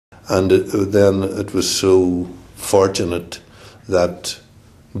And then it was so fortunate that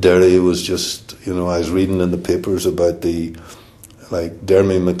Derry was just, I was reading in the papers about Dermy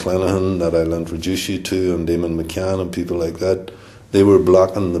McClenaghan that I'll introduce you to, and Damon McCann and people like that. They were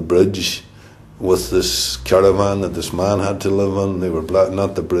blocking the bridge with this caravan that this man had to live on. They were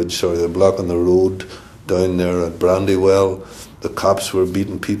not the bridge, sorry, they were blocking the road down there at Brandywell. The cops were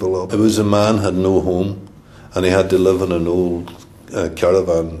beating people up. It was a man had no home, and he had to live in an old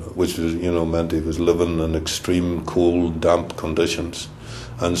caravan, which was, meant he was living in extreme cold, damp conditions.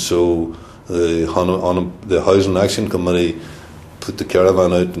 And so the Housing Action Committee put the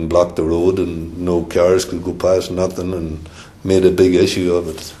caravan out and blocked the road, and no cars could go past, nothing, and made a big issue of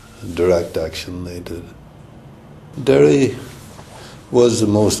it. Direct action they did. Derry was the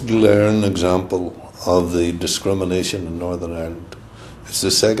most glaring example of the discrimination in Northern Ireland. It's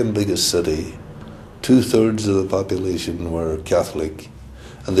the second biggest city. 2/3 of the population were Catholic,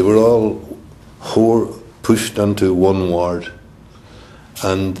 and they were all pushed into one ward.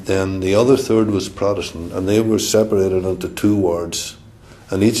 And then the other third was Protestant, and they were separated into 2 wards,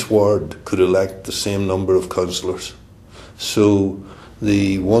 and each ward could elect the same number of councillors. So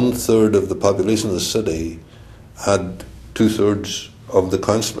the 1/3 of the population of the city had 2/3 of the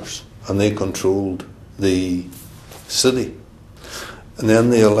councillors, and they controlled the city. And then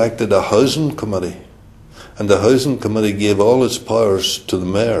they elected a housing committee, and the housing committee gave all its powers to the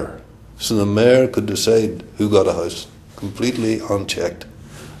mayor, so the mayor could decide who got a house, completely unchecked.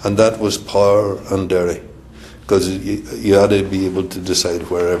 And that was power in Derry, because you had to be able to decide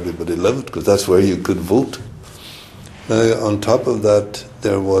where everybody lived, because that's where you could vote. Now, on top of that,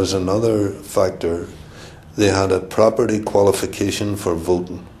 there was another factor. They had a property qualification for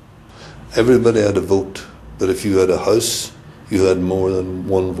voting. Everybody had a vote, but if you had a house, you had more than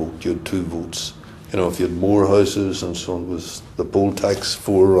one vote. You had 2 votes. If you had more houses and so on, was the poll tax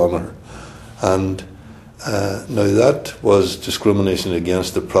forerunner. And now that was discrimination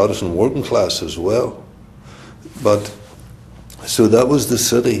against the Protestant working class as well. But so that was the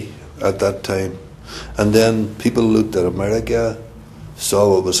city at that time. And then people looked at America, saw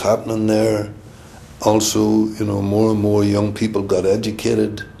what was happening there. Also, more and more young people got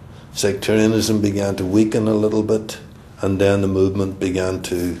educated. Sectarianism began to weaken a little bit, and then the movement began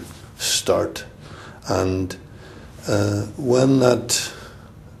to start. And when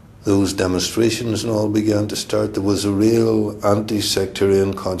those demonstrations and all began to start, there was a real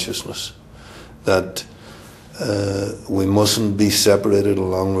anti-sectarian consciousness that we mustn't be separated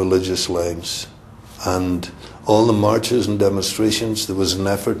along religious lines. And all the marches and demonstrations, there was an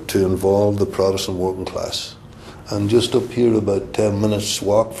effort to involve the Protestant working class. And just up here, about 10 minutes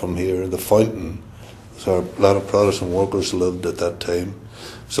walk from here, the fountain, so a lot of Protestant workers lived at that time.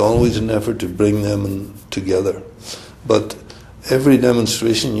 It's always an effort to bring them together. But every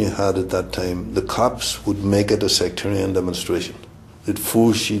demonstration you had at that time, the cops would make it a sectarian demonstration. They'd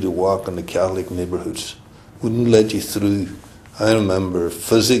force you to walk in the Catholic neighbourhoods, wouldn't let you through. I remember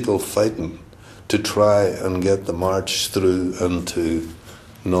physical fighting to try and get the march through into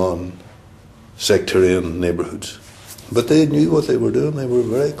non-sectarian neighbourhoods. But they knew what they were doing. They were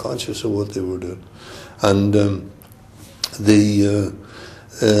very conscious of what they were doing. And there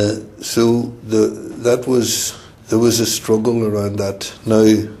was a struggle around that.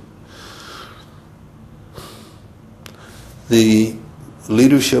 Now, the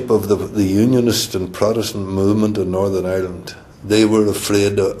leadership of the Unionist and Protestant movement in Northern Ireland, they were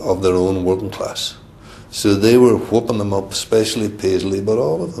afraid of their own working class. So they were whooping them up, especially Paisley, but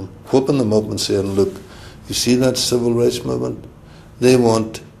all of them, whooping them up and saying, look, you see that civil rights movement? They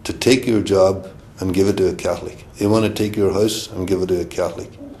want to take your job and give it to a Catholic. They want to take your house and give it to a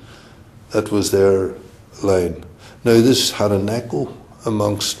Catholic. That was their line. Now, this had an echo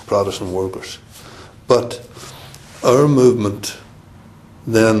amongst Protestant workers. But our movement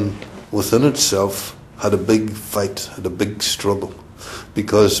then, within itself, had a big fight, had a big struggle.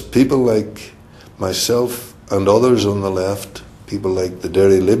 Because people like myself and others on the left, people like the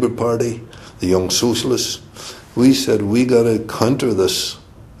Derry Labour Party, the Young Socialists, we said we got to counter this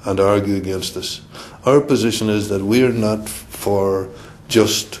and argue against this. Our position is that we are not for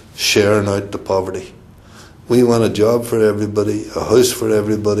just sharing out the poverty. We want a job for everybody, a house for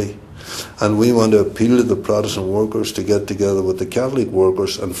everybody, and we want to appeal to the Protestant workers to get together with the Catholic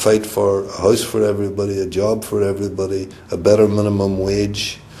workers and fight for a house for everybody, a job for everybody, a better minimum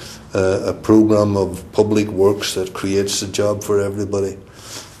wage, a programme of public works that creates a job for everybody.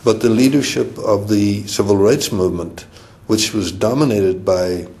 But the leadership of the civil rights movement, which was dominated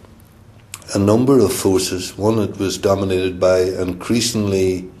by a number of forces, one, it was dominated by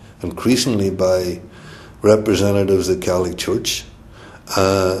increasingly by representatives of the Catholic Church,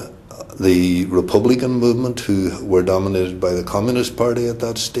 the Republican movement, who were dominated by the Communist Party at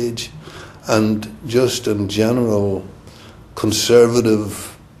that stage, and just in general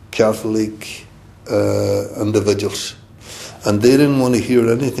conservative Catholic individuals. And they didn't want to hear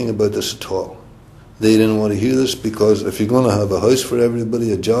anything about this at all. They didn't want to hear this, because if you're going to have a house for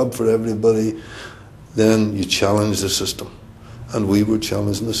everybody, a job for everybody, then you challenge the system. And we were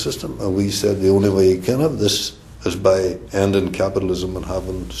challenging the system, and we said the only way you can have this is by ending capitalism and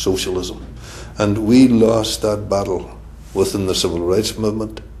having socialism. And we lost that battle within the civil rights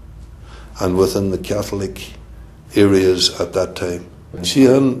movement and within the Catholic areas at that time. She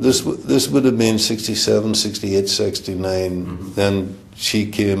hadn't, this would have been 67, 68, 69. Mm-hmm. Then she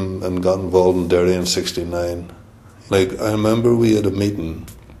came and got involved in Derry in 69. Like, I remember we had a meeting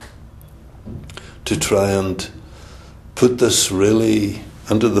to try and put this really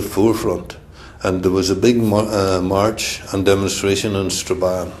into the forefront. And there was a big march and demonstration in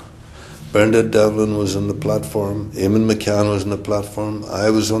Strabane. Bernadette Devlin was on the platform, Eamon McCann was on the platform, I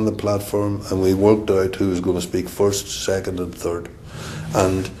was on the platform, and we worked out who was going to speak first, second and third.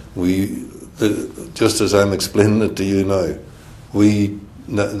 And just as I'm explaining it to you now,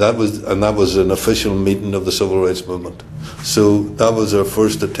 that was an official meeting of the civil rights movement. So that was our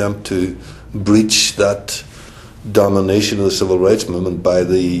first attempt to breach that domination of the civil rights movement by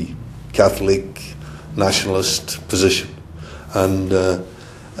the Catholic nationalist position. And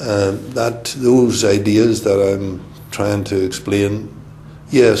those ideas that I'm trying to explain,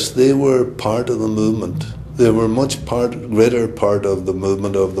 yes, they were part of the movement. They were greater part of the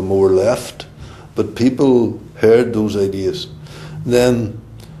movement of the more left, but people heard those ideas. Then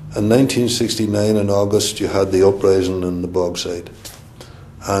in 1969 in August you had the uprising in the Bogside,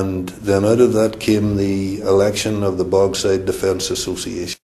 and then out of that came the election of the Bogside Defence Association.